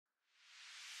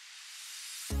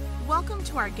Welcome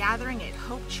to our gathering at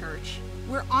Hope Church.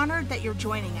 We're honored that you're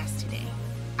joining us today.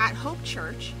 At Hope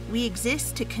Church, we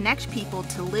exist to connect people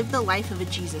to live the life of a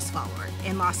Jesus follower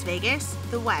in Las Vegas,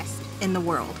 the West, and the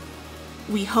world.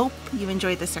 We hope you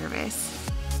enjoy the service.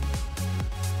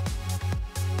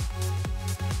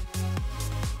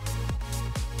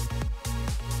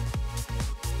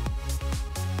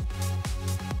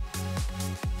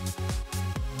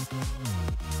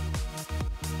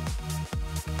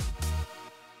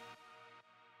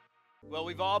 Well,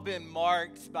 we've all been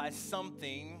marked by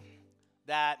something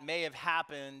that may have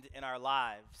happened in our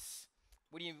lives.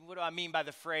 What do I mean by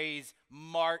the phrase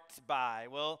marked by?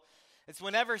 Well, it's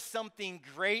whenever something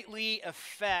greatly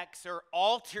affects or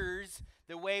alters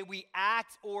the way we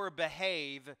act or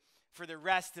behave for the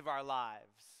rest of our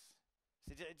lives.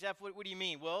 So, Jeff, what do you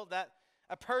mean? Well, that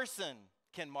a person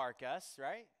can mark us,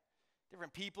 right?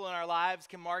 Different people in our lives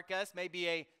can mark us. Maybe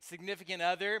a significant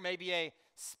other, maybe a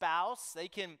spouse. They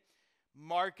can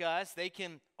mark us. They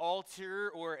can alter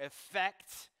or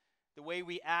affect the way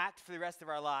we act for the rest of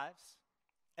our lives.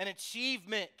 An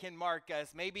achievement can mark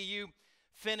us. Maybe you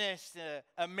finished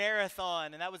a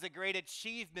marathon, and that was a great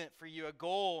achievement for you, a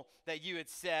goal that you had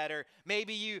set. Or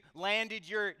maybe you landed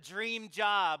your dream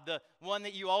job, the one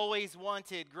that you always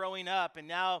wanted growing up, and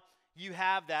now you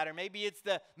have that. Or maybe it's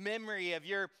the memory of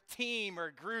your team or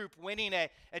group winning a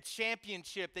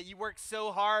championship that you worked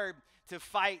so hard to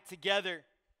fight together.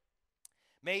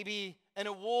 Maybe an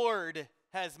award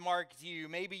has marked you.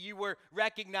 Maybe you were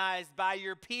recognized by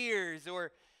your peers,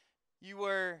 or you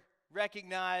were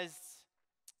recognized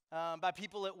by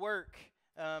people at work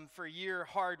for your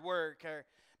hard work. Or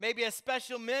maybe a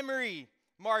special memory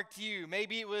marked you.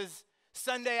 Maybe it was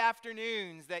Sunday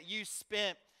afternoons that you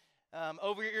spent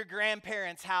over at your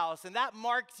grandparents' house, and that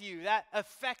marked you, that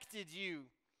affected you.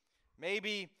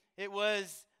 Maybe it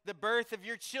was the birth of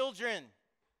your children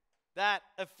that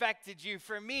affected you.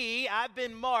 For me, I've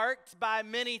been marked by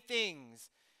many things.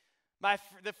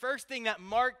 The first thing that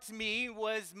marked me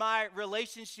was my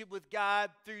relationship with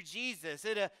God through Jesus.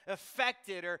 It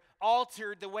affected or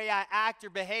altered the way I act or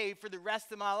behave for the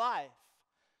rest of my life.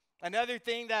 Another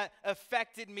thing that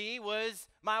affected me was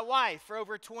my wife. For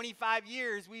over 25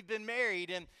 years, we've been married,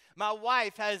 and my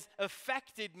wife has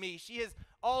affected me. She has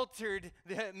altered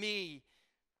me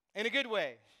in a good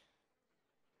way.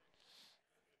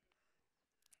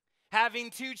 Having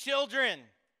 2 children,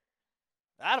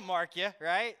 that'll mark you,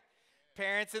 right?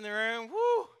 Parents in the room,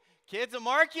 whoo, kids will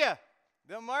mark you.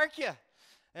 They'll mark you.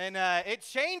 And it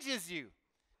changes you.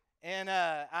 And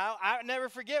I'll never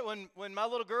forget when my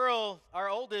little girl, our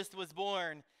oldest, was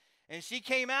born, and she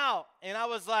came out, and I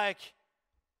was like,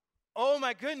 oh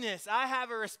my goodness, I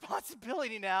have a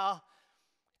responsibility now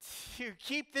to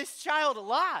keep this child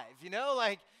alive,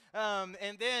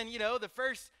 and then, the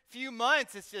first few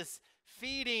months, it's just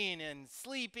feeding and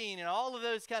sleeping and all of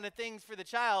those kind of things for the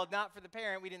child, not for the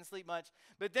parent. We didn't sleep much.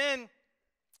 But then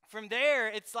from there,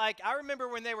 it's like, I remember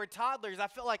when they were toddlers, I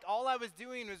felt like all I was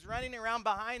doing was running around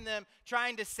behind them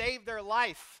trying to save their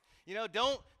life.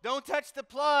 Don't touch the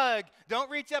plug. Don't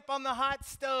reach up on the hot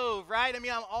stove, right?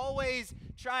 I'm always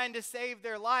trying to save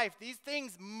their life. These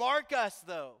things mark us,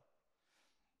 though.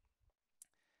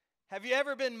 Have you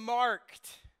ever been marked?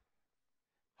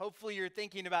 Hopefully you're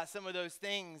thinking about some of those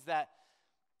things that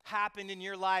happened in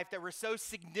your life that were so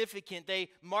significant. They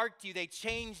marked you, they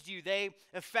changed you, they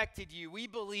affected you. We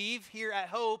believe here at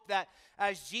Hope that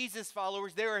as Jesus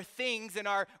followers, there are things in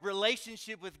our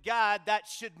relationship with God that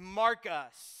should mark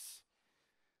us.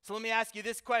 So let me ask you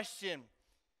this question.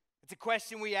 It's a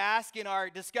question we ask in our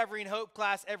Discovering Hope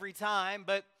class every time,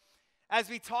 but as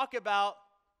we talk about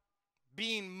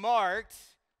being marked,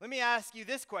 let me ask you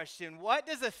this question. What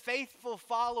does a faithful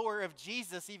follower of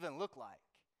Jesus even look like?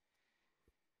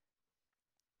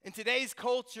 In today's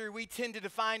culture, we tend to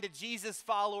define a Jesus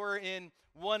follower in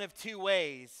one of 2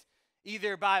 ways.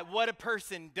 Either by what a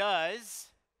person does,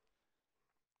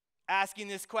 asking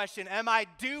this question, am I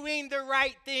doing the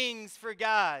right things for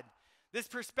God? This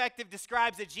perspective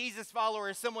describes a Jesus follower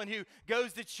as someone who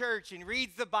goes to church and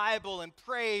reads the Bible and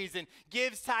prays and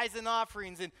gives tithes and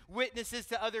offerings and witnesses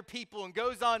to other people and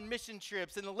goes on mission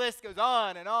trips, and the list goes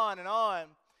on and on and on.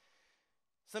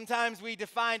 Sometimes we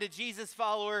define a Jesus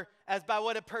follower as by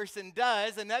what a person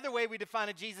does. Another way we define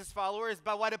a Jesus follower is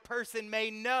by what a person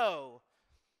may know.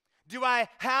 Do I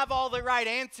have all the right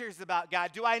answers about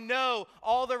God? Do I know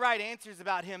all the right answers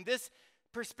about Him? This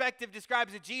perspective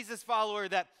describes a Jesus follower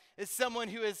that is someone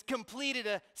who has completed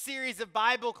a series of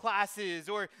Bible classes,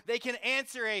 or they can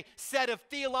answer a set of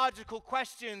theological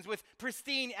questions with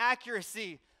pristine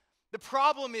accuracy. The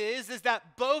problem is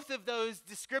that both of those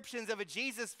descriptions of a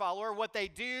Jesus follower, what they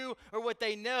do or what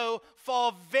they know,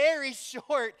 fall very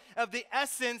short of the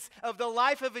essence of the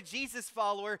life of a Jesus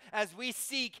follower as we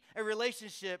seek a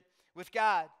relationship with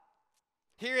God.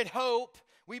 Here at Hope,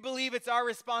 we believe it's our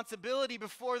responsibility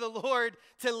before the Lord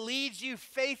to lead you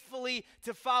faithfully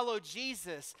to follow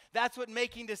Jesus. That's what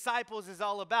making disciples is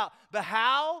all about. But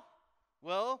how?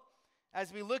 Well,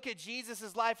 as we look at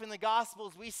Jesus' life in the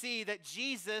Gospels, we see that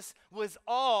Jesus was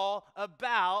all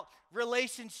about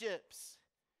relationships.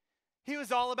 He was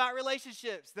all about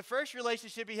relationships. The first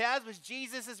relationship he has was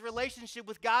Jesus' relationship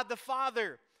with God the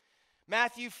Father.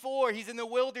 Matthew 4, he's in the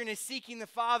wilderness seeking the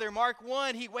Father. Mark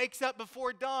 1, he wakes up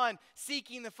before dawn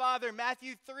seeking the Father.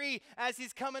 Matthew 3, as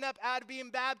he's coming up out of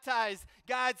being baptized,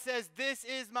 God says, "This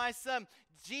is my Son."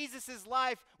 Jesus'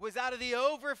 life was out of the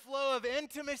overflow of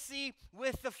intimacy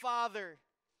with the Father.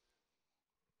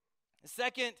 The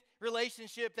second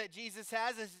relationship that Jesus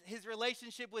has is his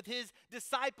relationship with his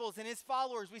disciples and his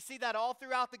followers. We see that all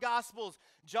throughout the Gospels.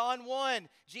 John 1,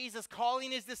 Jesus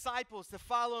calling his disciples to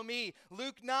follow me.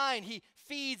 Luke 9, he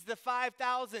feeds the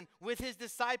 5,000 with his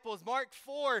disciples. Mark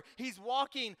 4, he's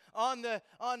walking on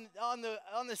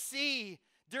the sea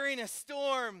during a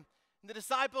storm. The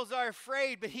disciples are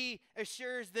afraid, but he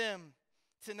assures them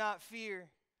to not fear.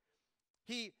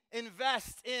 He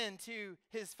invests into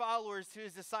his followers, to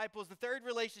his disciples. The third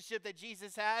relationship that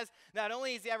Jesus has, not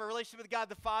only does he have a relationship with God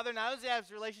the Father, not only does he have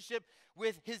a relationship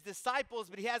with his disciples,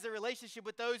 but he has a relationship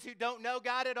with those who don't know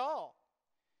God at all.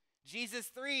 Jesus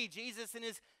 3, Jesus in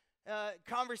his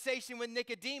conversation with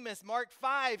Nicodemus. Mark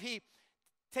 5, he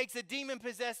takes a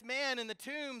demon-possessed man in the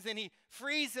tombs and he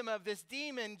frees him of this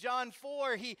demon. John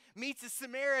 4, he meets a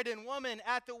Samaritan woman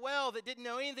at the well that didn't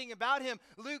know anything about him.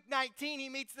 Luke 19, he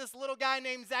meets this little guy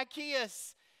named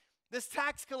Zacchaeus, this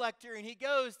tax collector, and he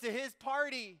goes to his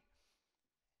party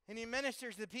and he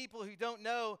ministers to people who don't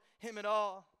know him at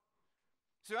all.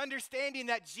 So understanding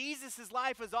that Jesus'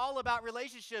 life is all about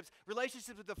relationships,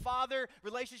 relationships with the Father,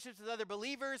 relationships with other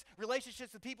believers,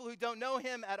 relationships with people who don't know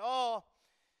him at all.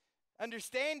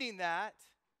 Understanding that,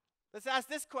 let's ask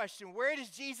this question: where does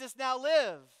Jesus now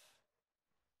live?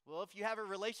 Well, if you have a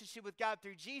relationship with God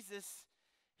through Jesus,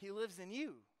 he lives in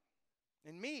you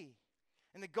and me.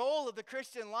 And the goal of the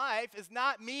Christian life is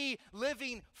not me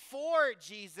living for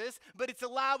Jesus, but it's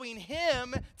allowing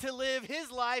him to live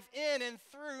his life in and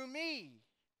through me.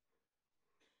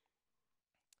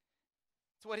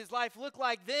 It's what his life looked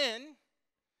like then.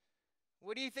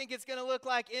 What do you think it's going to look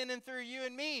like in and through you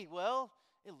and me? Well,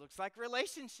 it looks like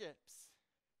relationships.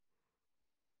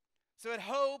 So at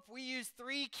Hope, we use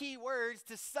 3 key words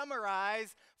to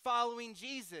summarize following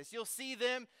Jesus. You'll see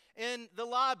them in the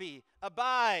lobby.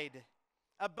 Abide.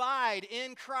 Abide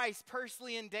in Christ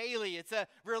personally and daily. It's a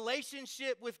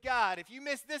relationship with God. If you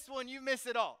miss this one, you miss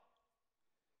it all.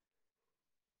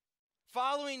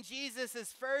 Following Jesus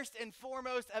is first and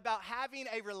foremost about having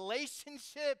a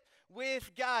relationship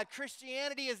with God.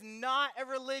 Christianity is not a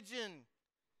religion.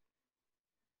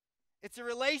 It's a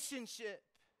relationship.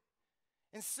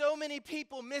 And so many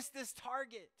people miss this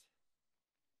target.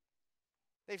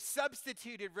 They've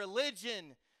substituted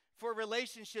religion for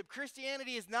relationship.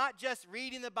 Christianity is not just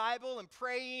reading the Bible and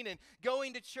praying and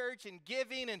going to church and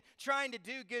giving and trying to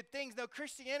do good things. No,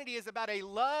 Christianity is about a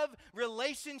love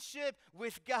relationship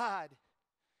with God.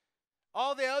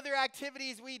 All the other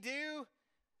activities we do,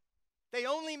 they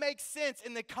only make sense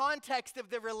in the context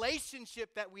of the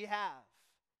relationship that we have.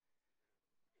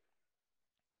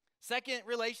 Second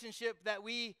relationship that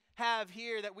we have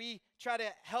here, that we try to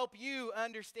help you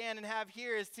understand and have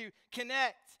here, is to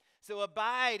connect. So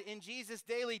abide in Jesus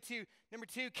daily. Number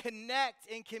 2, connect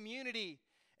in community,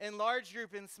 in large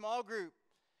group, in small group.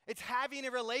 It's having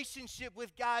a relationship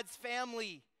with God's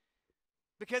family.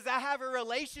 Because I have a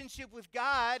relationship with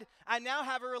God, I now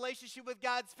have a relationship with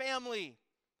God's family.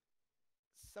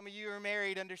 Some of you who are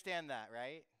married understand that,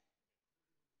 right?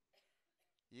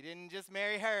 You didn't just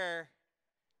marry her.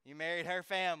 You married her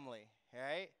family,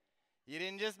 right? You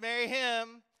didn't just marry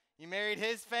him, you married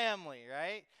his family,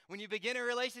 right? When you begin a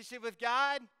relationship with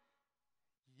God,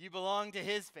 you belong to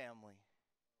his family.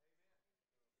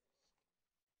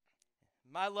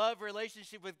 My love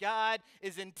relationship with God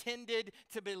is intended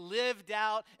to be lived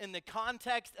out in the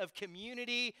context of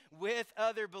community with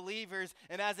other believers.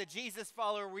 And as a Jesus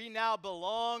follower, we now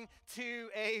belong to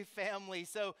a family.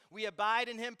 So we abide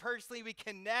in him personally. We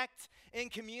connect in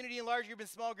community, in large group, and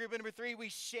small group. And number 3, we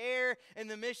share in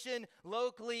the mission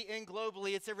locally and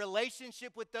globally. It's a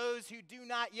relationship with those who do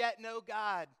not yet know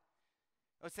God.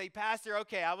 I'll say, Pastor,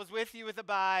 okay, I was with you with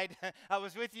Abide. I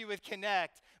was with you with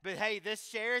Connect. But hey, this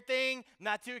share thing,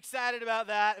 not too excited about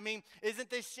that. I mean,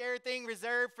 isn't this share thing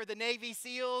reserved for the Navy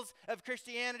SEALs of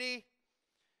Christianity?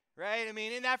 Right? I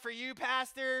mean, isn't that for you,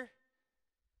 Pastor?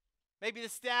 Maybe the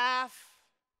staff?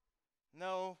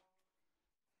 No.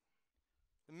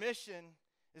 The mission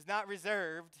is not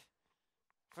reserved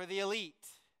for the elite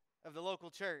of the local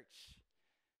church,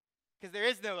 because there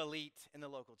is no elite in the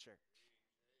local church.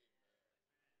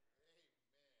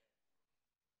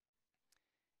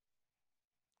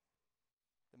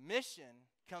 The mission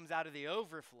comes out of the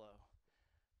overflow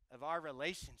of our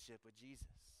relationship with Jesus.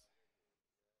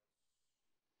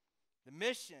 The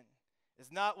mission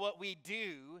is not what we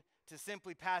do to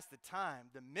simply pass the time.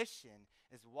 The mission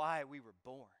is why we were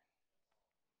born.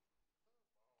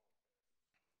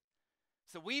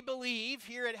 So we believe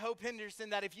here at Hope Henderson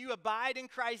that if you abide in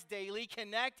Christ daily,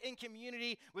 connect in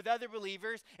community with other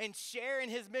believers, and share in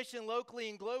his mission locally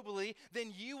and globally,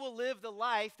 then you will live the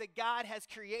life that God has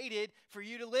created for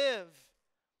you to live.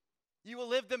 You will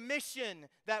live the mission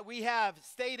that we have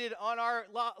stated on our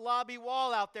lobby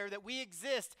wall out there, that we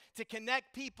exist to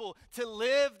connect people, to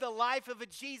live the life of a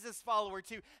Jesus follower,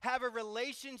 to have a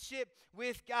relationship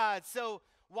with God. So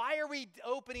why are we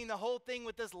opening the whole thing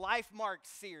with this Life Marks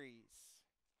series?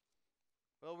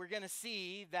 Well, we're going to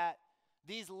see that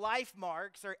these life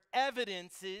marks are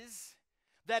evidences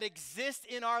that exist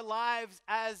in our lives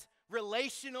as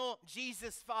relational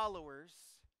Jesus followers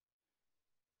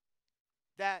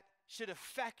that should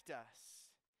affect us.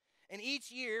 And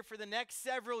each year, for the next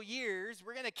several years,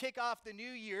 we're going to kick off the new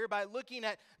year by looking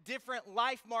at different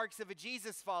life marks of a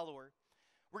Jesus follower.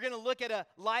 We're going to look at a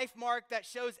life mark that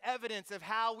shows evidence of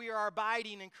how we are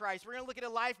abiding in Christ. We're going to look at a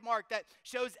life mark that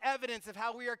shows evidence of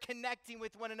how we are connecting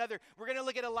with one another. We're going to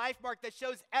look at a life mark that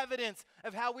shows evidence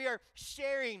of how we are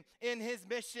sharing in his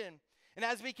mission. And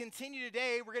as we continue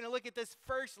today, we're going to look at this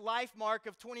first life mark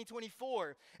of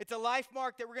 2024. It's a life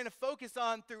mark that we're going to focus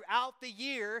on throughout the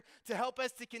year to help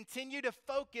us to continue to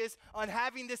focus on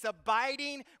having this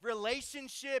abiding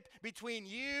relationship between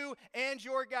you and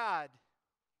your God.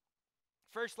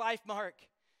 First life mark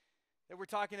that we're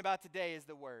talking about today is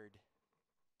the Word,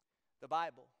 the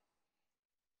Bible.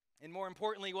 And more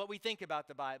importantly, what we think about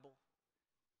the Bible.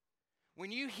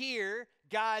 When you hear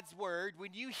God's Word,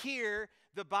 when you hear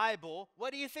the Bible,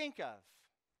 what do you think of?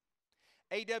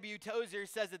 A.W. Tozer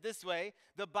says it this way: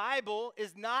 the Bible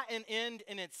is not an end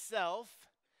in itself,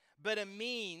 but a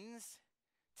means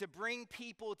to bring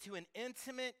people to an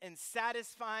intimate and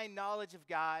satisfying knowledge of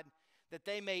God, that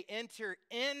they may enter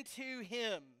into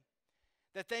him,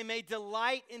 that they may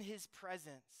delight in his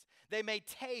presence, they may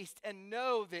taste and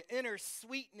know the inner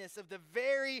sweetness of the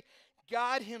very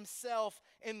God himself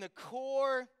in the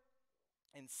core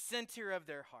and center of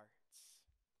their hearts.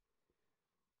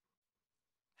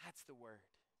 That's the Word.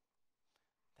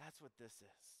 That's what this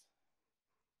is.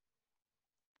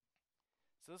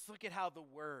 So let's look at how the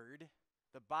Word,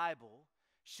 the Bible,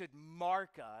 should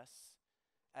mark us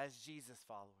as Jesus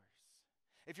followers.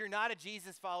 If you're not a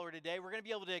Jesus follower today, we're going to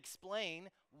be able to explain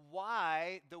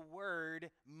why the Word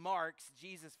marks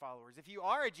Jesus followers. If you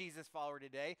are a Jesus follower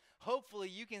today, hopefully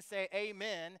you can say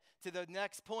amen to the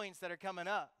next points that are coming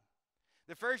up.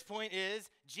 The first point is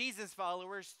Jesus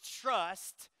followers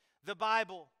trust the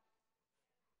Bible.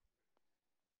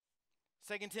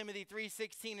 2 Timothy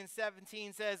 3:16 and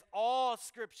 17 says, all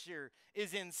Scripture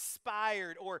is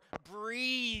inspired or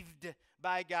breathed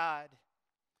by God,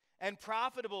 and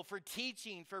profitable for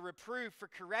teaching, for reproof, for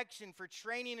correction, for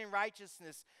training in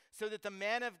righteousness, so that the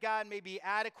man of God may be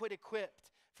adequate,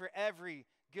 equipped for every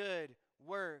good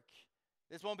work.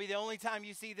 This won't be the only time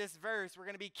you see this verse. We're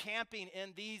going to be camping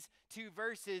in these two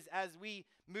verses as we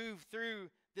move through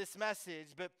this message.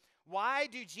 But why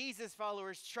do Jesus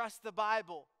followers trust the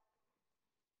Bible?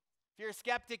 If you're a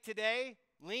skeptic today,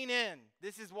 lean in.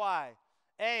 This is why.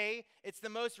 A, it's the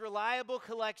most reliable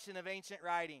collection of ancient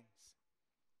writings.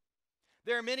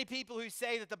 There are many people who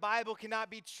say that the Bible cannot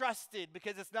be trusted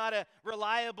because it's not a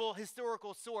reliable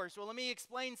historical source. Well, let me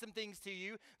explain some things to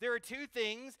you. There are two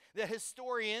things that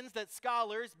historians, that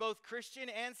scholars, both Christian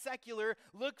and secular,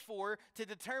 look for to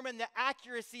determine the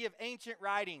accuracy of ancient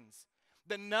writings: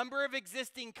 the number of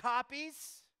existing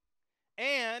copies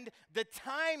and the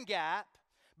time gap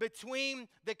between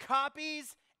the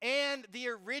copies and the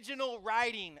original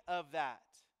writing of that.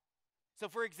 So,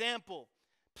 for example,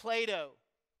 Plato,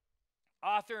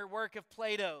 author work of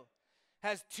Plato,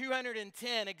 has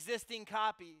 210 existing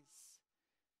copies.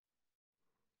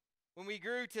 When we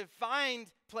grew to find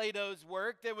Plato's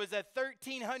work, there was a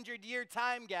 1,300-year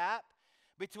time gap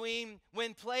between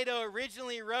when Plato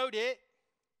originally wrote it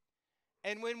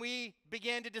and when we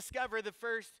began to discover the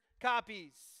first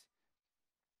copies.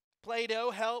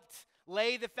 Plato helped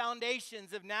lay the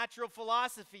foundations of natural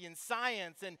philosophy and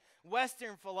science and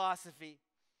Western philosophy.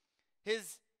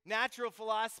 His natural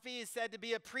philosophy is said to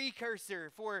be a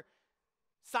precursor for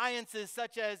sciences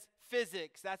such as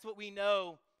physics. That's what we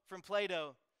know from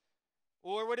Plato.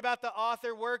 Or what about the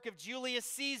author work of Julius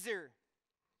Caesar?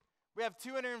 We have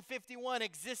 251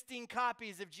 existing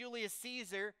copies of Julius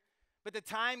Caesar, but the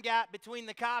time gap between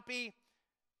the copy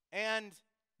and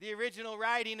the original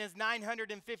writing is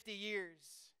 950 years.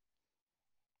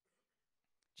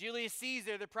 Julius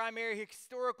Caesar, the primary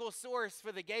historical source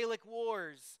for the Gallic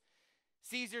Wars.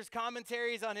 Caesar's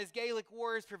commentaries on his Gallic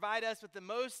Wars provide us with the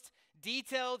most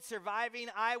detailed surviving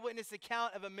eyewitness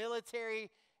account of a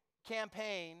military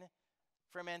campaign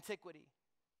from antiquity.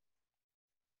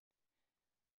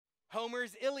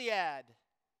 Homer's Iliad.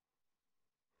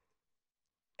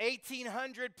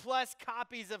 1,800 plus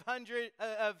copies of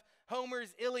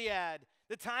Homer's Iliad.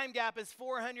 The time gap is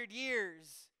 400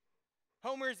 years.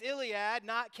 Homer's Iliad,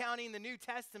 not counting the New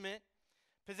Testament,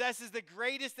 possesses the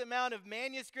greatest amount of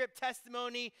manuscript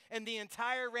testimony in the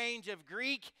entire range of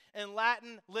Greek and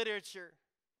Latin literature.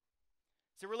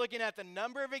 So we're looking at the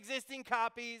number of existing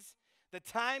copies, the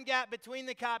time gap between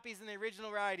the copies and the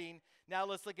original writing. Now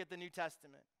let's look at the New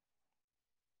Testament.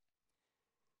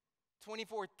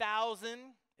 24,000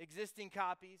 existing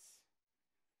copies.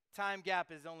 Time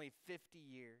gap is only 50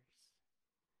 years.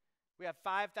 We have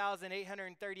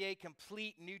 5,838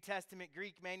 complete New Testament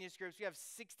Greek manuscripts. We have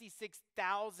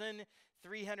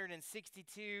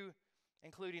 66,362,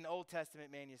 including Old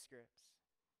Testament manuscripts.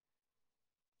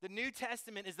 The New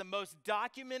Testament is the most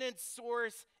documented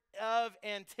source of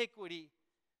antiquity.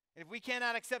 And if we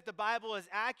cannot accept the Bible as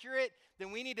accurate,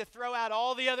 then we need to throw out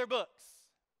all the other books.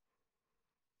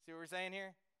 See what we're saying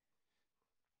here?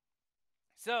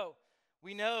 So,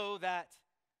 we know that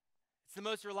it's the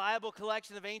most reliable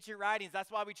collection of ancient writings. That's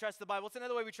why we trust the Bible. What's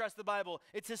another way we trust the Bible?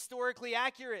 It's historically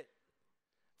accurate.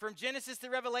 From Genesis to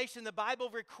Revelation, the Bible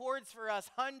records for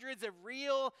us hundreds of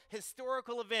real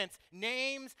historical events,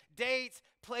 names, dates,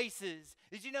 places.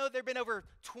 Did you know there have been over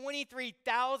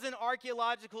 23,000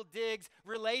 archaeological digs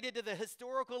related to the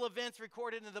historical events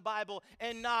recorded in the Bible,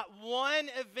 and not one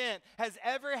event has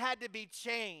ever had to be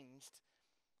changed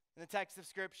in the text of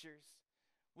Scriptures?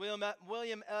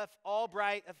 William F.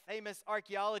 Albright, a famous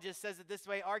archaeologist, says it this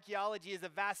way: archaeology is a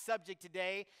vast subject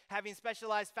today, having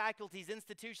specialized faculties,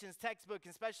 institutions, textbooks,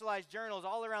 and specialized journals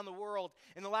all around the world.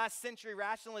 In the last century,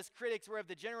 rationalist critics were of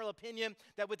the general opinion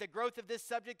that with the growth of this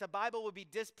subject, the Bible would be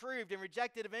disproved and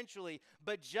rejected eventually.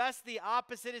 But just the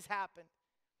opposite has happened.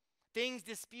 Things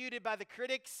disputed by the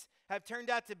critics have turned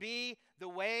out to be the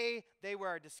way they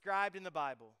were described in the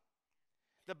Bible.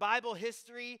 The Bible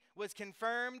history was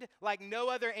confirmed like no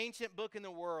other ancient book in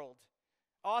the world.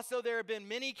 Also, there have been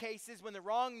many cases when the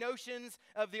wrong notions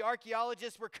of the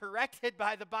archaeologists were corrected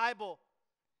by the Bible.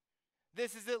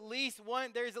 There's at least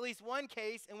one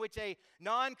case in which a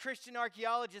non-Christian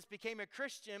archaeologist became a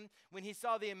Christian when he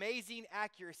saw the amazing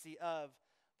accuracy of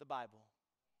the Bible.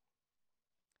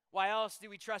 Why else do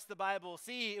we trust the Bible?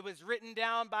 See, it was written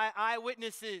down by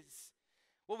eyewitnesses.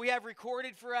 What we have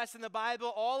recorded for us in the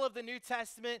Bible, all of the New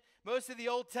Testament, most of the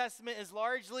Old Testament, is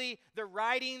largely the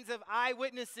writings of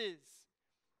eyewitnesses.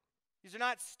 These are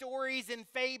not stories and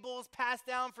fables passed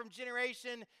down from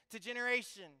generation to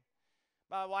generation.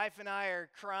 My wife and I are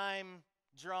crime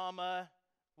drama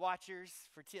watchers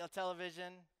for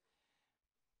television.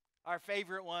 Our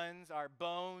favorite ones are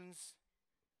Bones,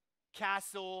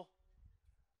 Castle,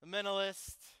 The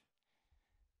Mentalist.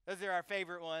 Those are our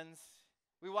favorite ones.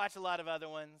 We watch a lot of other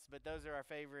ones, but those are our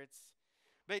favorites.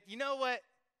 But you know what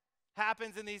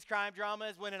happens in these crime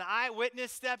dramas? When an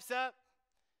eyewitness steps up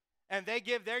and they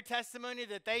give their testimony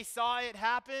that they saw it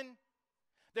happen,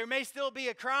 there may still be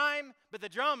a crime, but the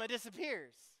drama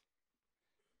disappears.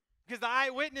 Because the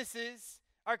eyewitnesses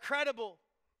are credible.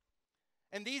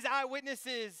 And these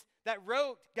eyewitnesses that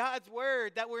wrote God's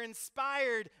word, that were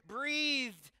inspired,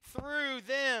 breathed through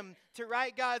them to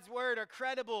write God's word, are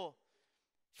credible.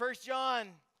 1 John,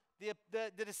 the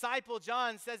disciple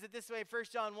John says it this way, 1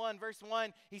 John 1, verse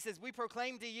 1, he says, "We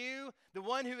proclaim to you the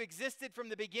one who existed from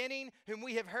the beginning, whom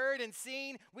we have heard and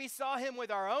seen. We saw him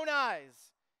with our own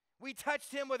eyes. We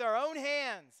touched him with our own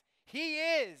hands. He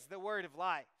is the word of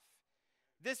life.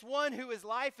 This one who is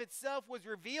life itself was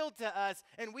revealed to us,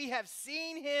 and we have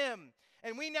seen him.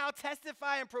 And we now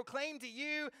testify and proclaim to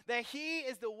you that he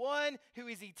is the one who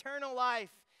is eternal life.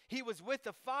 He was with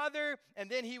the Father, and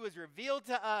then he was revealed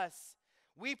to us.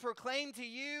 We proclaim to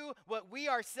you what we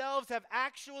ourselves have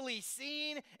actually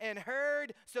seen and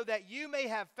heard, so that you may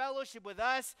have fellowship with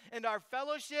us. And our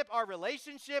fellowship, our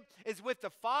relationship, is with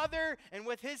the Father and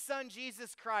with his Son,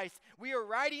 Jesus Christ. We are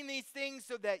writing these things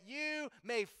so that you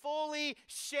may fully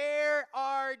share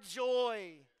our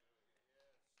joy.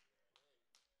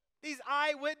 These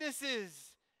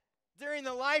eyewitnesses during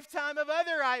the lifetime of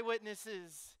other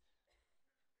eyewitnesses,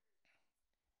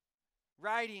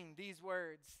 writing these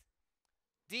words.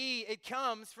 D, it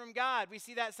comes from God. We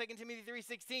see that 2 Timothy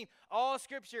 3:16. All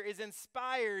scripture is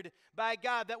inspired by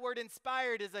God. That word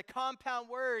inspired is a compound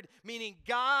word meaning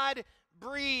God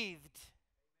breathed.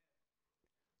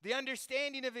 The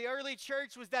understanding of the early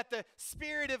church was that the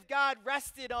Spirit of God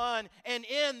rested on and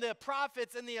in the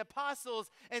prophets and the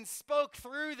apostles and spoke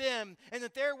through them, and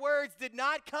that their words did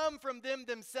not come from them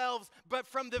themselves, but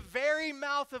from the very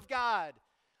mouth of God.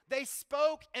 They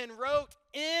spoke and wrote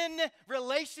in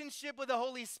relationship with the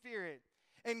Holy Spirit.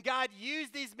 And God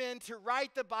used these men to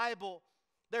write the Bible.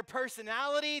 Their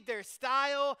personality, their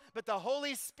style, but the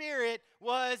Holy Spirit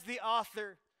was the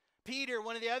author. Peter,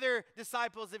 one of the other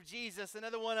disciples of Jesus,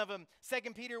 another one of them,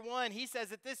 2 Peter 1, he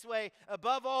says it this way: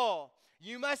 above all,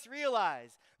 you must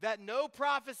realize that no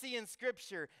prophecy in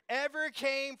Scripture ever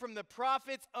came from the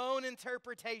prophet's own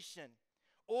interpretation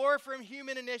or from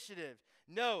human initiative.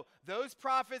 No, those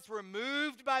prophets were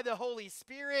moved by the Holy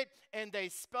Spirit and they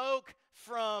spoke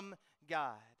from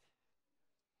God.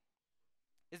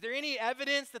 Is there any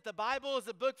evidence that the Bible is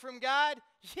a book from God?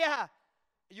 Yeah.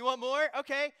 You want more?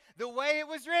 Okay. The way it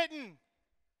was written.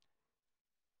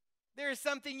 There is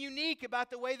something unique about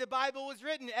the way the Bible was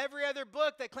written. Every other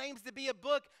book that claims to be a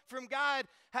book from God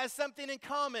has something in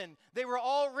common. They were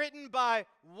all written by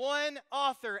one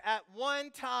author at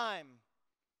one time.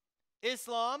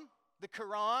 Islam, the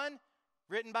Quran,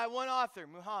 written by one author,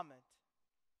 Muhammad.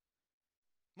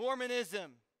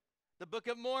 Mormonism, the Book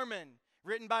of Mormon,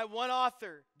 written by one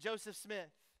author, Joseph Smith.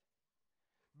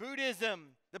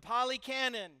 Buddhism, the Pali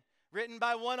Canon, written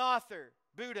by one author,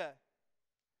 Buddha.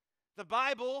 The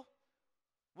Bible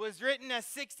was written as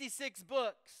 66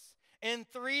 books in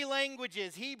 3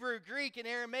 languages, Hebrew, Greek, and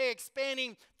Aramaic,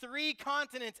 spanning 3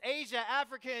 continents, Asia,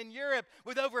 Africa, and Europe,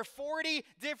 with over 40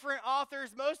 different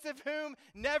authors, most of whom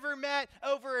never met,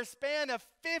 over a span of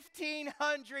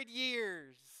 1,500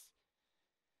 years.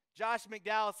 Josh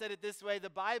McDowell said it this way: the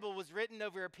Bible was written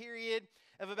over a period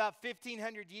of about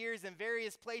 1,500 years in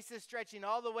various places, stretching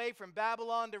all the way from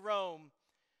Babylon to Rome.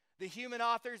 The human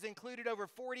authors included over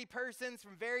 40 persons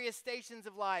from various stations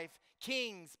of life: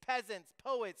 kings, peasants,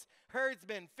 poets,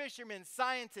 herdsmen, fishermen,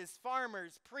 scientists,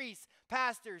 farmers, priests,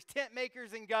 pastors, tent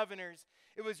makers, and governors.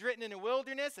 It was written in a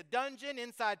wilderness, a dungeon,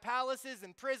 inside palaces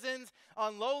and prisons,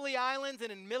 on lowly islands, and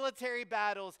in military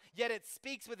battles. Yet it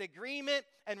speaks with agreement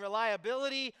and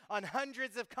reliability on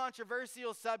hundreds of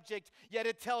controversial subjects. Yet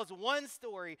it tells one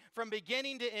story from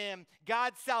beginning to end: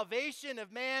 God's salvation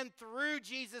of man through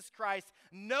Jesus Christ.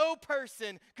 No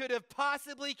person could have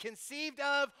possibly conceived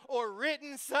of or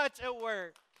written such a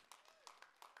work.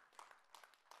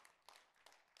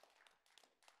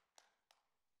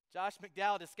 Josh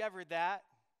McDowell discovered that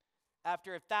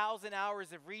after 1,000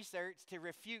 hours of research to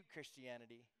refute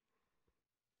Christianity.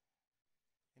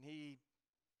 And he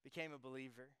became a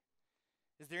believer.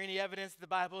 Is there any evidence the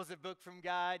Bible is a book from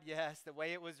God? Yes, the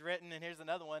way it was written. And here's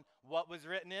another one: what was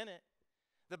written in it?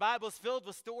 The Bible is filled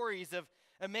with stories of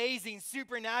amazing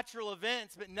supernatural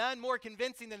events, but none more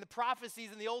convincing than the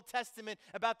prophecies in the Old Testament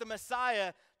about the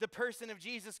Messiah, the person of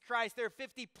Jesus Christ. There are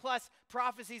 50 plus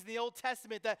prophecies in the Old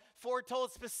Testament that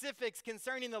foretold specifics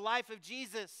concerning the life of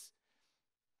Jesus.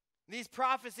 These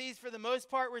prophecies, for the most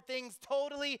part, were things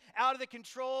totally out of the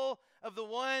control of the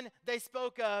one they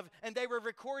spoke of, and they were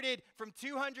recorded from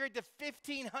 200 to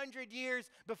 1,500 years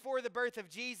before the birth of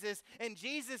Jesus. And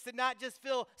Jesus did not just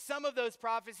fill some of those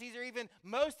prophecies or even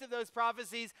most of those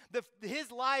prophecies.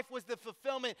 His life was the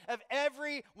fulfillment of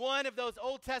every one of those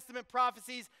Old Testament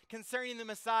prophecies concerning the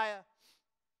Messiah.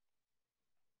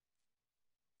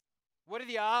 What are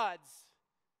the odds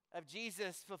of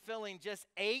Jesus fulfilling just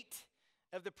 8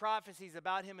 of the prophecies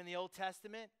about him in the Old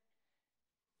Testament?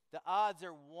 The odds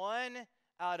are 1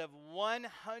 out of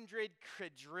 100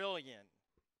 quadrillion,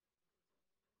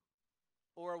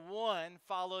 or 1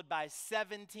 followed by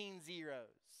 17 zeros.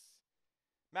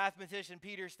 Mathematician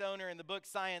Peter Stoner in the book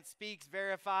Science Speaks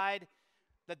verified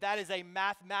that is a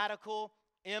mathematical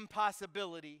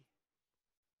impossibility.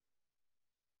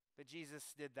 But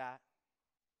Jesus did that.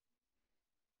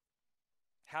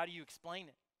 How do you explain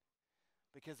it?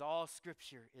 Because all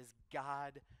Scripture is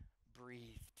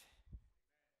God-breathed.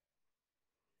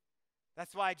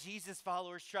 That's why Jesus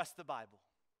followers trust the Bible.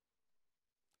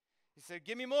 You said,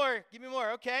 give me more, give me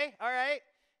more. Okay, all right.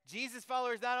 Jesus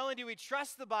followers, not only do we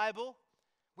trust the Bible,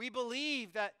 we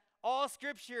believe that all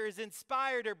Scripture is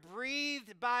inspired or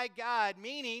breathed by God,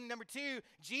 meaning, number two,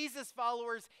 Jesus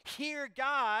followers hear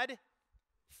God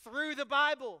through the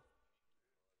Bible.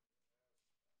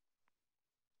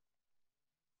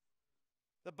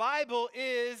 The Bible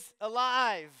is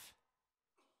alive.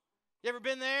 You ever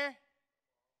been there?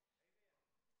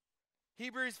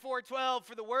 Hebrews 4:12,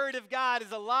 for the word of God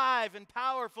is alive and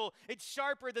powerful. It's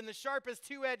sharper than the sharpest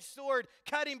two-edged sword,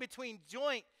 cutting between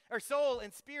joint or soul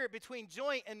and spirit, between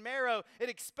joint and marrow. It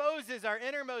exposes our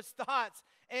innermost thoughts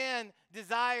and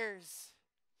desires.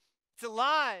 It's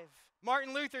alive.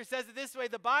 Martin Luther says it this way,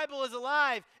 the Bible is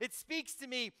alive. It speaks to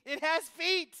me. It has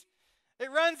feet.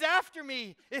 It runs after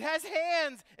me. It has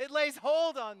hands. It lays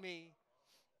hold on me.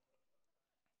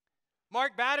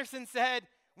 Mark Batterson said,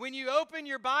 when you open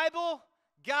your Bible,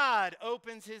 God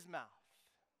opens his mouth.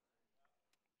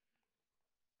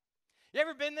 You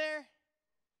ever been there?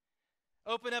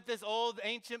 Open up this old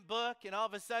ancient book and all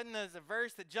of a sudden there's a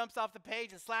verse that jumps off the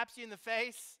page and slaps you in the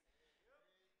face.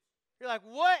 You're like,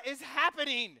 what is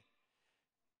happening?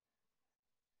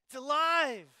 It's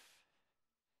alive.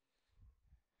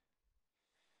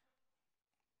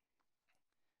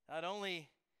 Not only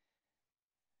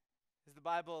is the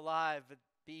Bible alive, but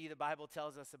B, the Bible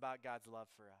tells us about God's love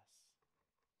for us.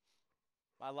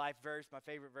 My life verse, my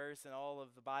favorite verse in all of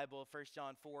the Bible, 1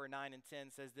 John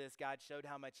 4:9-10 says this, God showed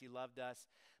how much he loved us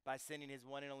by sending his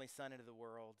one and only Son into the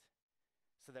world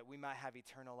so that we might have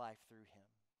eternal life through him.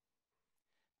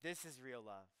 This is real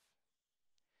love.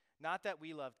 Not that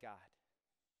we loved God,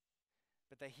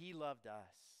 but that he loved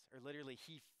us, or literally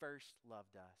he first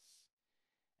loved us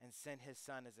and sent his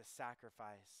Son as a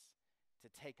sacrifice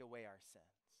to take away our sins.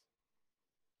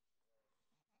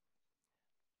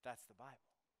 That's the Bible.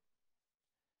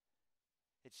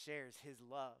 It shares his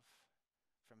love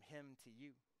from him to you,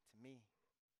 to me.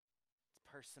 It's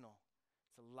personal.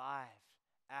 It's alive,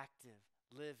 active,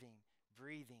 living,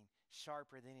 breathing,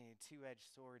 sharper than any two-edged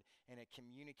sword, and it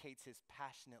communicates his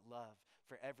passionate love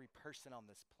for every person on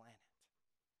this planet.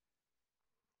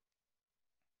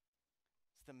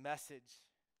 It's the message.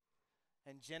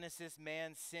 In Genesis,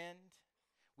 man sinned.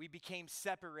 We became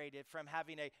separated from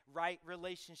having a right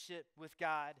relationship with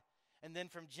God. And then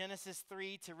from Genesis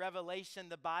 3 to Revelation,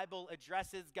 the Bible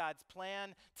addresses God's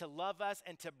plan to love us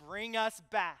and to bring us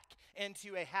back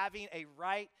into having a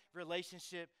right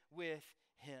relationship with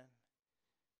him.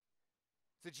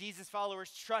 So Jesus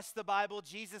followers trust the Bible.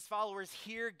 Jesus followers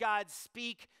hear God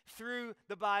speak through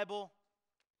the Bible.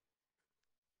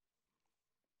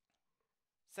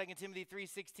 2 Timothy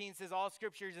 3:16 says, all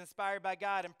scripture is inspired by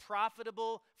God and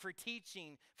profitable for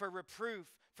teaching, for reproof,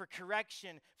 for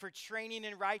correction, for training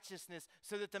in righteousness,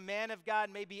 so that the man of God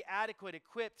may be adequate,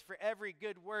 equipped for every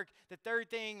good work. The third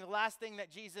thing, the last thing that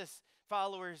Jesus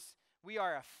followers, we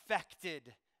are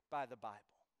affected by the Bible.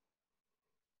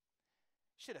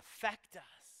 It should affect us.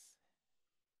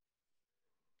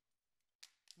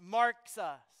 Marks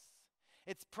us.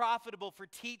 It's profitable for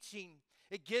teaching.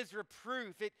 It gives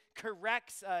reproof. It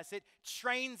corrects us. It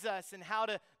trains us in how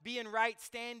to be in right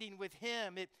standing with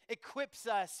him. It equips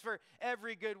us for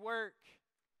every good work.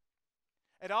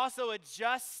 It also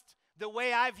adjusts the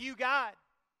way I view God.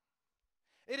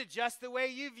 It adjusts the way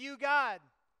you view God,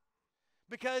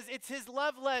 because it's his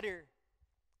love letter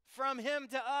from him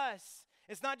to us.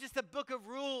 It's not just a book of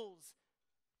rules.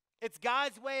 It's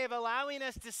God's way of allowing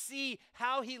us to see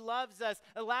how he loves us,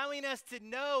 allowing us to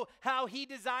know how he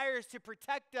desires to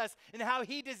protect us and how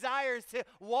he desires to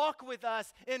walk with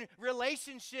us in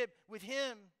relationship with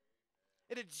him.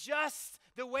 It adjusts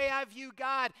the way I view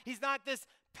God. He's not this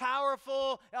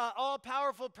powerful,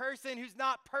 all-powerful person who's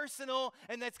not personal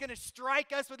and that's going to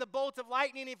strike us with a bolt of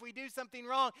lightning if we do something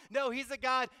wrong. No, he's a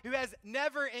God who has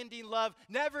never-ending love,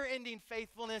 never-ending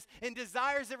faithfulness, and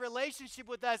desires a relationship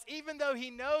with us, even though he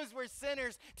knows we're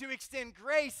sinners, to extend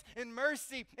grace and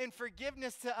mercy and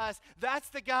forgiveness to us. That's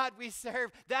the God we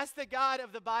serve. That's the God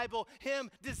of the Bible, him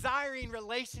desiring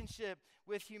relationship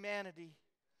with humanity.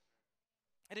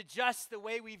 It adjusts the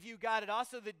way we view God. It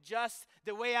also adjusts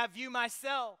the way I view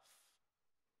myself.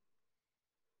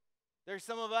 There's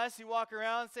some of us who walk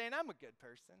around saying, I'm a good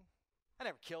person. I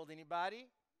never killed anybody.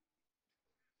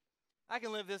 I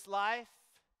can live this life.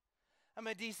 I'm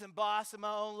a decent boss of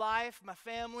my own life, my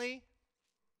family.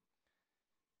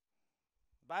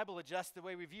 The Bible adjusts the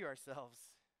way we view ourselves.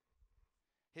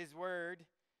 His word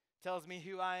tells me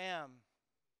who I am,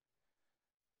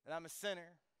 that I'm a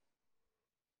sinner.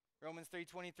 Romans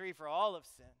 3:23, for all have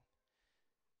sinned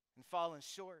and fallen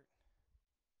short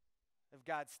of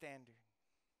God's standard.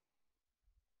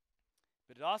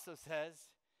 But it also says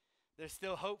there's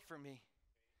still hope for me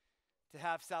to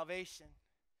have salvation.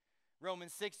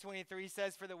 Romans 6:23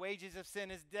 says, for the wages of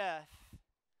sin is death,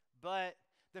 but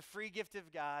the free gift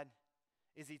of God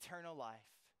is eternal life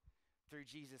through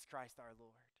Jesus Christ our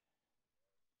Lord.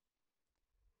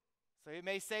 So it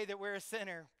may say that we're a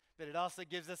sinner, but it also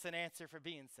gives us an answer for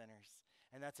being sinners,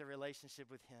 and that's a relationship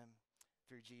with him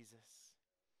through Jesus.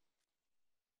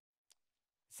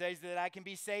 It says that I can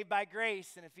be saved by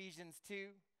grace in Ephesians 2,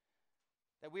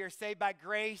 that we are saved by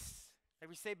grace, that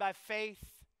we're saved by faith,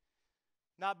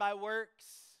 not by works,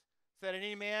 so that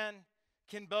any man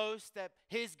can boast that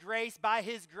his grace, by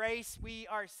his grace, we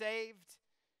are saved.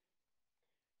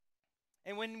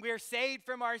 And when we're saved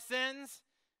from our sins,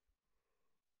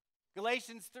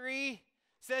 Galatians 3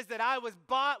 says that I was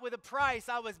bought with a price.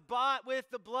 I was bought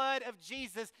with the blood of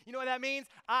Jesus. You know what that means?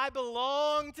 I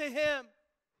belong to him.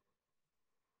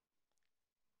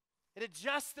 It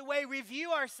adjusts the way we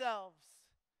view ourselves.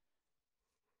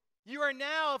 You are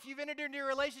now, if you've entered into a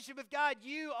relationship with God,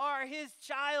 you are his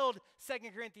child, 2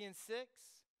 Corinthians 6.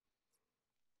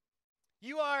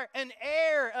 You are an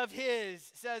heir of his,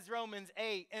 says Romans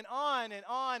 8, and on and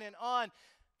on and on.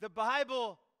 The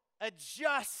Bible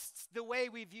adjusts the way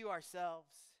we view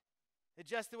ourselves,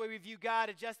 adjusts the way we view God,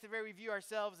 adjusts the way we view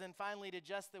ourselves, and finally it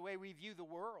adjusts the way we view the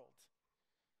world.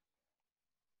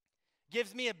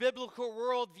 Gives me a biblical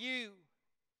worldview.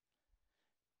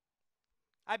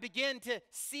 I begin to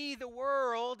see the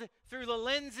world through the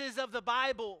lenses of the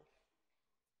Bible.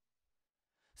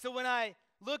 So when I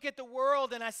look at the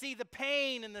world and I see the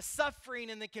pain and the suffering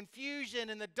and the confusion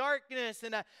and the darkness,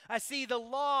 and I see the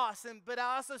loss, but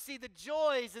I also see the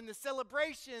joys and the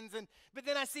celebrations, but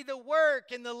then I see the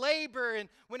work and the labor, and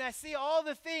when I see all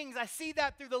the things, I see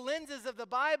that through the lenses of the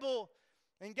Bible,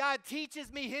 and God teaches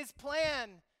me his plan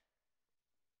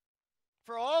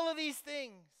for all of these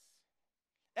things.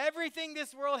 Everything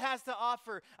this world has to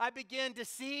offer, I begin to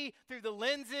see through the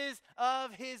lenses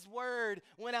of his word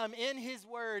when I'm in his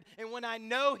word and when I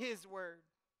know his word.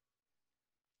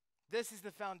 This is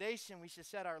the foundation we should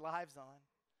set our lives on.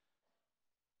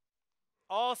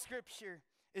 All scripture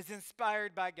is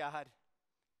inspired by God.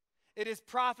 It is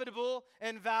profitable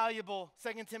and valuable,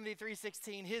 2 Timothy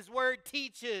 3:16. His word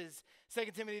teaches,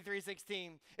 2 Timothy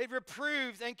 3:16. It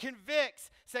reproves and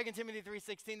convicts, 2 Timothy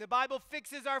 3:16. The Bible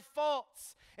fixes our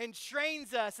faults and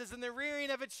trains us as in the rearing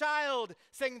of a child,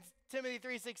 2 Timothy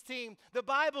 3:16. The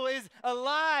Bible is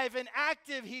alive and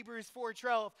active, Hebrews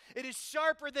 4:12. It is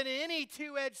sharper than any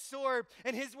two-edged sword,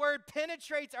 and his word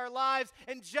penetrates our lives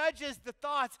and judges the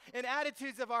thoughts and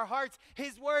attitudes of our hearts.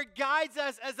 His word guides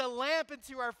us as a lamp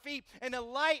into our feet and a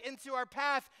light into our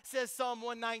path, says Psalm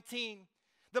 119.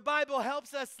 The Bible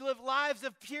helps us live lives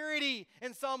of purity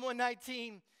in Psalm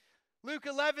 119. Luke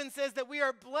 11 says that we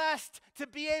are blessed to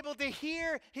be able to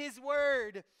hear his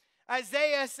word.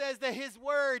 Isaiah says that his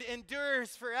word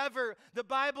endures forever. The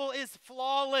Bible is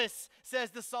flawless,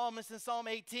 says the psalmist in Psalm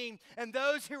 18. And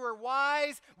those who are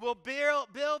wise will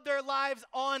build their lives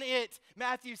on it,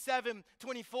 Matthew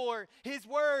 7:24. His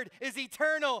word is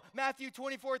eternal, Matthew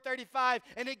 24:35.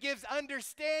 And it gives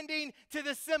understanding to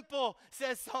the simple,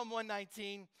 says Psalm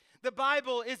 119. The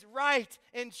Bible is right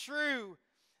and true.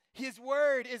 His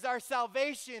word is our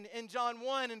salvation in John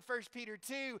 1 and 1 Peter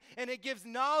 2, and it gives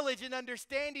knowledge and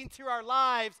understanding to our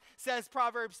lives, says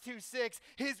Proverbs 2:6.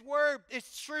 His word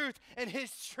is truth, and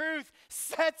his truth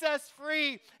sets us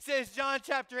free, says John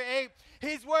chapter 8.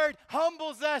 His word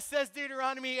humbles us, says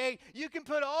Deuteronomy 8. You can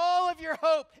put all of your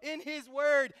hope in his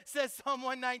word, says Psalm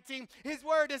 119. His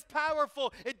word is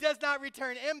powerful. It does not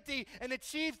return empty and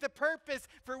achieves the purpose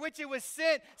for which it was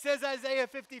sent, says Isaiah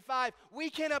 55. We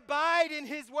can abide in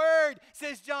his word,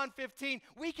 says John 15.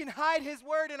 We can hide his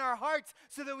word in our hearts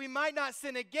so that we might not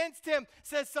sin against him,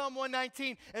 says Psalm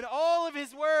 119. And all of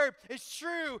his word is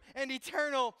true and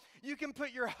eternal. You can put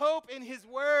your hope in his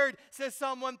word, says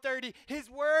Psalm 130.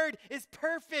 His word is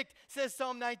perfect, says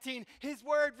Psalm 19. His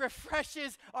word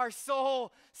refreshes our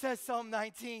soul, says Psalm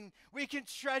 19. We can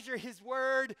treasure his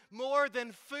word more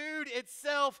than food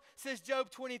itself, says Job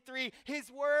 23.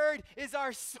 His word is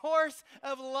our source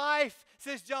of life,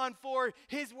 says John 4.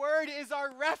 His word is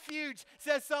our refuge,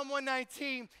 says Psalm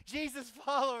 119. Jesus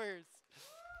followers,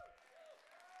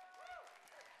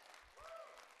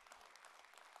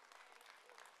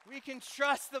 we can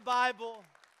trust the Bible.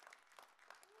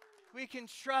 We can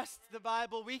trust the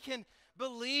Bible. We can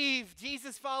believe,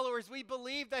 Jesus followers, we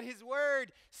believe that his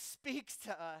word speaks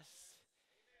to us.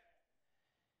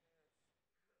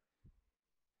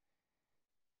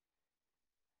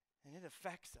 And it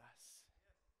affects us.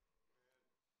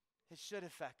 It should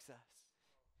affect us.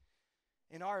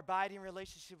 In our abiding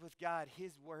relationship with God,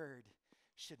 his word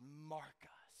should mark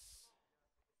us.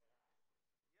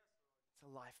 It's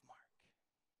a life mark.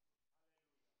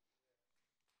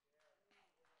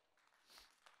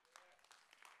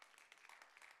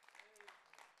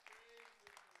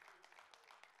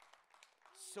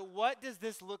 So what does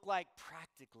this look like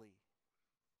practically?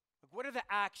 What are the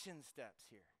action steps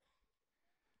here?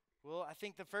 Well, I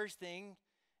think the first thing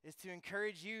is to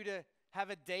encourage you to have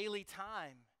a daily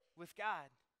time with God.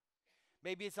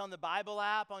 Maybe it's on the Bible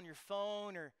app on your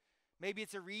phone, or maybe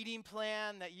it's a reading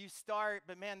plan that you start.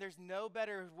 But man, there's no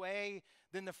better way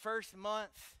than the first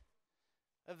month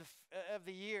of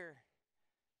the year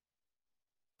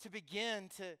to begin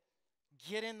to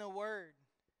get in the Word,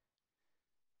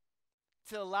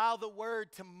 to allow the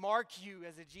Word to mark you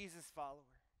as a Jesus follower.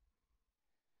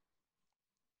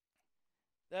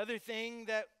 The other thing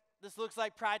that this looks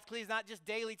like practically is not just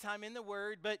daily time in the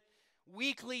Word, but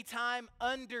weekly time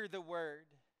under the Word.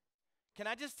 Can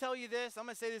I just tell you this? I'm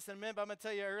going to say this in a minute, but I'm going to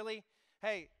tell you early.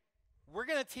 Hey, we're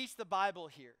going to teach the Bible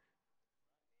here.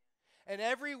 And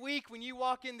every week when you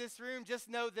walk in this room, just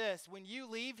know this. When you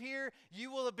leave here,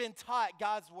 you will have been taught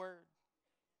God's Word.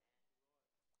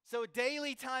 So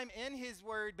daily time in His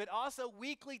Word, but also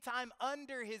weekly time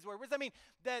under His Word. What does that mean?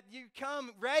 That you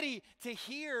come ready to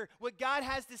hear what God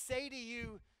has to say to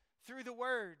you through the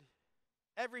Word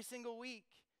every single week.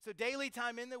 So daily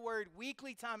time in the Word,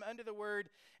 weekly time under the Word,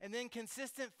 and then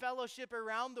consistent fellowship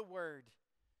around the Word.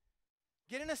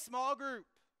 Get in a small group.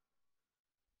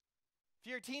 If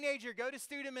you're a teenager, go to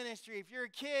student ministry. If you're a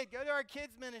kid, go to our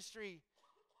kids ministry.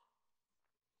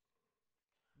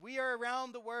 We are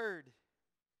around the Word.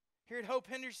 Here at Hope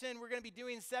Henderson, we're going to be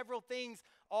doing several things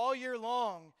all year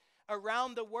long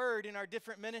around the Word in our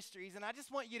different ministries, and I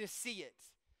just want you to see it.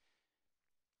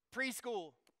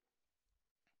 Preschool.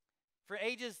 For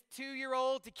ages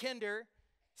 2-year-old to kinder,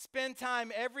 spend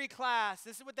time every class.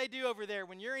 This is what they do over there.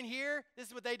 When you're in here, this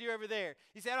is what they do over there.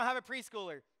 You say, I don't have a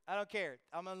preschooler. I don't care.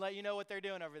 I'm going to let you know what they're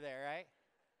doing over there, right?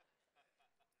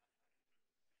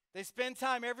 They spend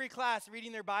time every class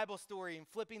reading their Bible story and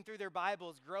flipping through their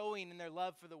Bibles, growing in their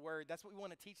love for the Word. That's what we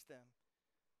want to teach them.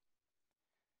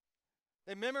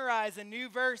 They memorize a new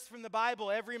verse from the Bible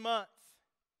every month.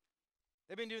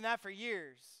 They've been doing that for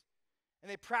years. And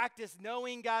they practice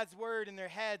knowing God's Word in their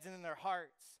heads and in their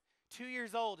hearts. 2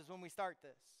 years old is when we start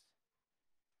this.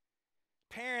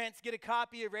 Parents get a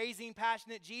copy of Raising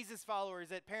Passionate Jesus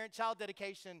Followers at parent-child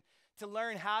dedication to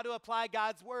learn how to apply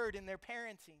God's Word in their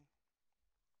parenting.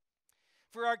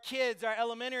 For our kids, our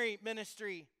elementary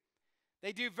ministry,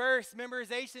 they do verse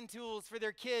memorization tools for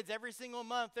their kids every single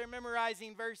month. They're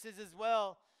memorizing verses as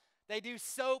well. They do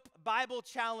SOAP Bible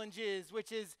challenges,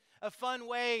 which is a fun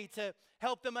way to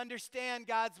help them understand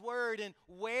God's Word and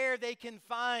where they can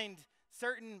find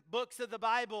certain books of the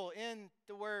Bible in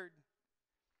the Word.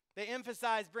 They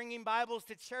emphasize bringing Bibles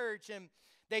to church, and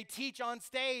they teach on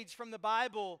stage from the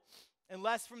Bible and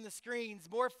less from the screens.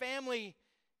 More family,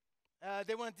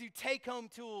 they want to do take-home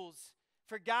tools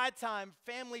for God time,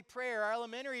 family prayer. Our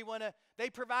elementary they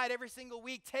provide every single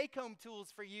week take-home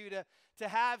tools for you to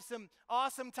have some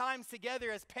awesome times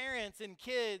together as parents and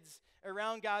kids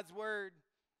around God's Word.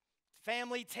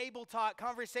 Family table talk,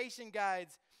 conversation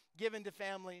guides given to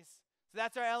families. So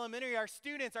that's our elementary. Our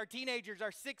students, our teenagers,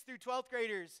 our 6th through 12th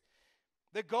graders.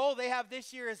 The goal they have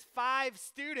this year is 5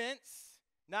 students,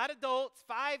 not adults,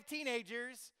 5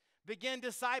 teenagers, begin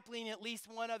discipling at least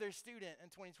one other student in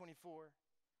 2024.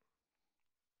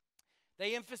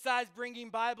 They emphasize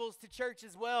bringing Bibles to church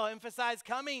as well, emphasize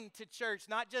coming to church,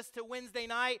 not just to Wednesday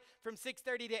night from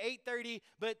 6:30 to 8:30,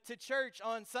 but to church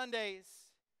on Sundays.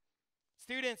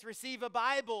 Students receive a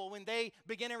Bible when they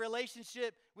begin a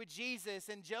relationship with Jesus,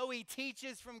 and Joey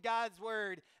teaches from God's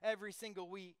Word every single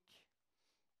week.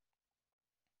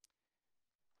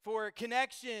 For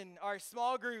connection, our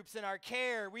small groups and our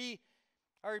care, we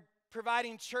are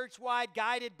providing church-wide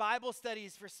guided Bible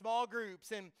studies for small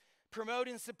groups and promote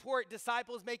and support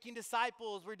disciples making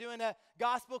disciples. We're doing a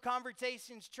gospel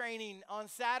conversations training on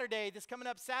Saturday, this coming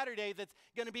up Saturday, that's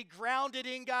going to be grounded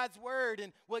in God's Word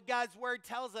and what God's Word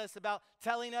tells us about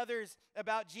telling others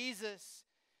about Jesus.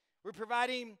 We're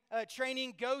providing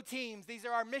training go teams. These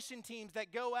are our mission teams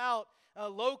that go out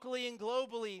locally and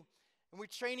globally, and we're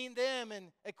training them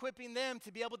and equipping them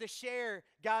to be able to share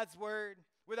God's Word.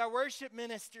 With our worship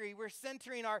ministry, we're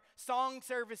centering our song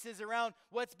services around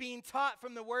what's being taught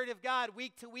from the Word of God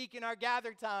week to week in our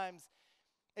gather times.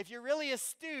 If you're really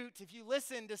astute, if you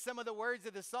listen to some of the words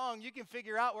of the song, you can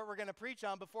figure out what we're going to preach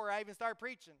on before I even start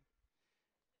preaching.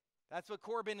 That's what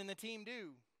Corbin and the team do.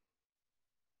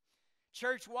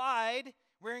 Church-wide,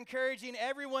 we're encouraging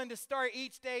everyone to start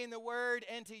each day in the Word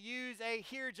and to use a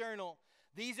Hear Journal.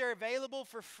 These are available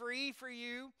for free for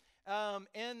you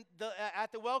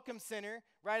at the Welcome Center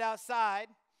right outside.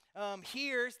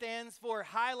 Here stands for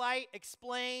highlight,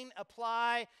 explain,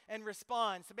 apply, and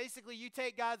respond. So basically, you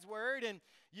take God's word and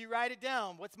you write it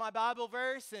down. What's my Bible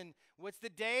verse, and what's the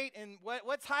date, and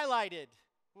what's highlighted?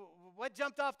 What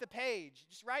jumped off the page?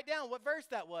 Just write down what verse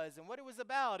that was and what it was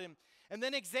about, and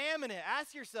then examine it.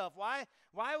 Ask yourself, why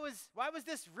was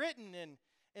this written,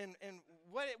 and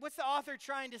what's the author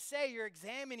trying to say? You're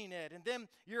examining it, and then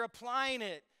you're applying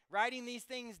it. Writing these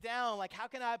things down, like how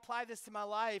can I apply this to my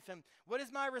life, and what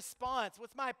is my response?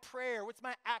 What's my prayer? What's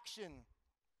my action?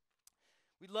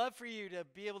 We'd love for you to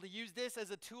be able to use this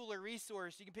as a tool or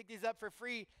resource. You can pick these up for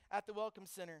free at the Welcome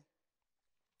Center.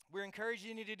 We're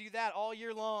encouraging you to do that all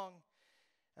year long.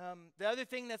 The other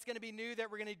thing that's going to be new that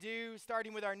we're going to do,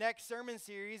 starting with our next sermon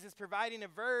series, is providing a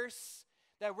verse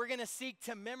that we're going to seek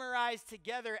to memorize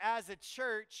together as a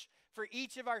church for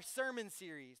each of our sermon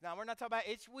series. Now, we're not talking about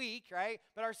each week, right?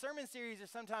 But our sermon series are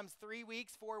sometimes 3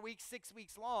 weeks, 4 weeks, 6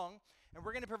 weeks long. And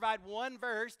we're going to provide one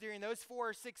verse during those 4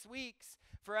 or 6 weeks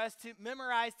for us to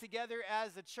memorize together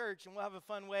as a church. And we'll have a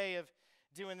fun way of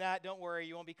doing that. Don't worry,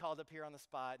 you won't be called up here on the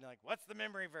spot and like, what's the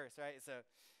memory verse, right?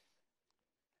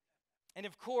 And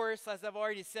of course, as I've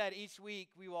already said, each week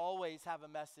we will always have a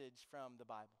message from the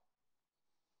Bible.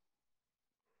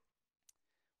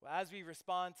 Well, as we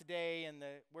respond today and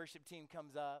the worship team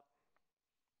comes up,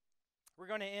 we're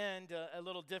going to end a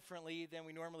little differently than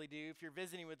we normally do. If you're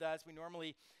visiting with us, we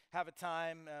normally have a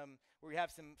time where we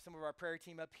have some of our prayer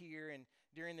team up here, and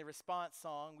during the response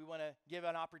song, we want to give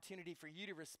an opportunity for you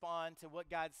to respond to what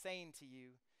God's saying to you.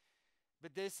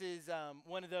 But this is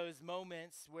one of those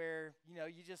moments where, you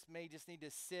may just need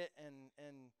to sit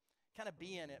and kind of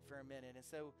be in it for a minute. And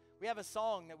so we have a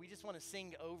song that we just want to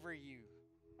sing over you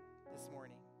this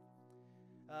morning.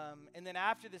 And then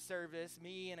after the service,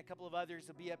 me and a couple of others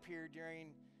will be up here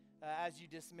during, as you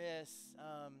dismiss,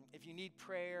 if you need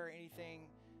prayer or anything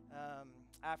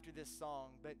after this song.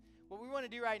 But what we want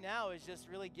to do right now is just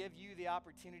really give you the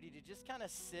opportunity to just kind of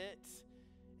sit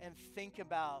and think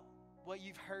about what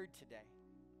you've heard today.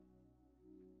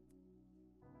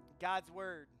 God's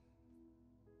word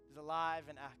is alive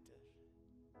and active.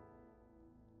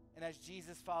 And as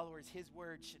Jesus followers, his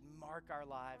word should mark our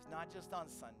lives, not just on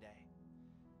Sunday,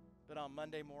 but on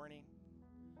Monday morning,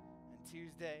 and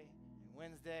Tuesday, and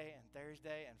Wednesday, and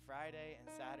Thursday, and Friday, and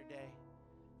Saturday,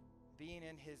 being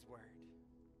in his word.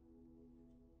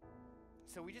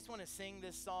 So we just want to sing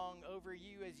this song over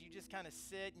you as you just kind of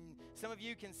sit, and some of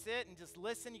you can sit and just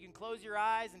listen. You can close your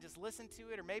eyes and just listen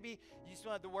to it, or maybe you just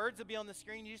want the words will be on the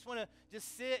screen. You just want to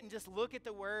just sit and just look at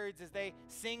the words as they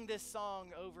sing this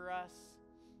song over us.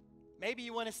 Maybe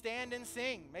you want to stand and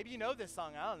sing. Maybe you know this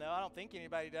song. I don't know. I don't think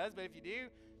anybody does, but if you do,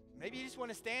 maybe you just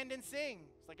want to stand and sing.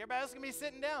 It's like everybody else is going to be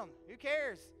sitting down. Who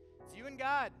cares? It's you and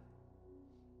God.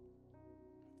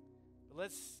 But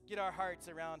let's get our hearts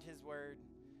around his word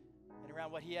and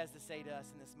around what he has to say to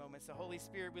us in this moment. So Holy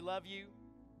Spirit, we love you.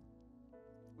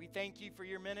 We thank you for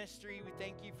your ministry. We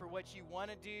thank you for what you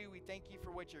want to do. We thank you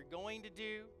for what you're going to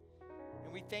do.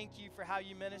 And we thank you for how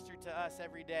you minister to us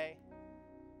every day.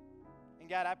 And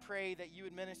God, I pray that you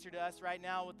would minister to us right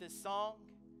now with this song.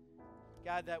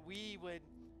 God, that we would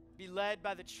be led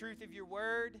by the truth of your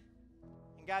word.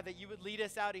 And God, that you would lead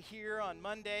us out of here on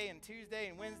Monday and Tuesday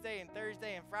and Wednesday and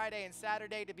Thursday and Friday and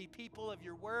Saturday to be people of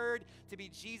your word, to be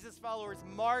Jesus followers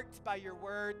marked by your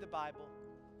word, the Bible.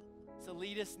 So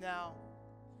lead us now.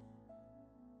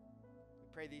 We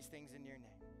pray these things in your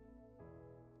name.